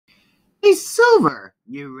Hey, Silver,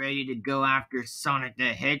 you ready to go after Sonic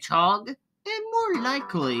the Hedgehog? And more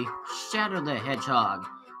likely, Shadow the Hedgehog.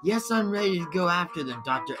 Yes, I'm ready to go after them,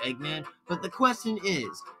 Dr. Eggman, but the question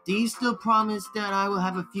is, do you still promise that I will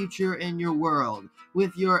have a future in your world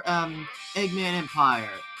with your, Eggman Empire?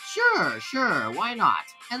 Sure, why not?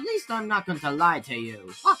 At least I'm not going to lie to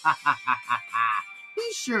you.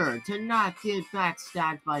 Be sure to not get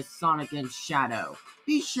backstabbed by Sonic and Shadow.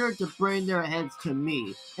 Be sure to bring their heads to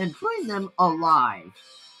me and bring them alive.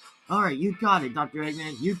 Alright, you got it, Dr.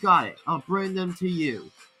 Eggman. You got it. I'll bring them to you.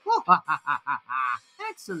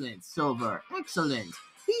 Excellent, Silver. Excellent.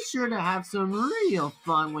 Be sure to have some real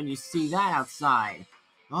fun when you see that outside.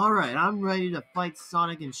 Alright, I'm ready to fight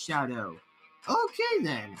Sonic and Shadow. Okay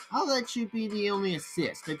then, I'll let you be the only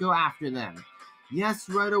assist to go after them. Yes,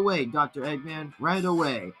 right away, Dr. Eggman, right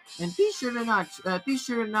away. And be sure to not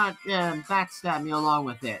backstab me along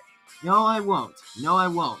with it. No, I won't. No, I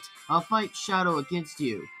won't. I'll fight Shadow against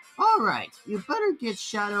you. Alright, you better get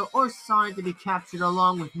Shadow or Sonic to be captured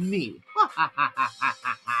along with me.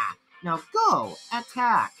 Now go,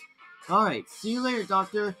 attack. Alright, see you later,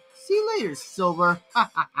 Doctor. See you later, Silver.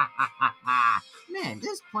 Man,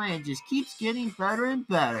 this plan just keeps getting better and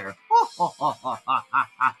better.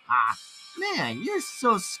 Man, you're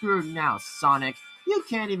so screwed now, Sonic. You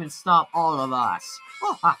can't even stop all of us.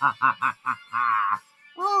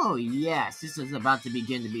 Oh, yes, this is about to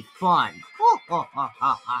begin to be fun.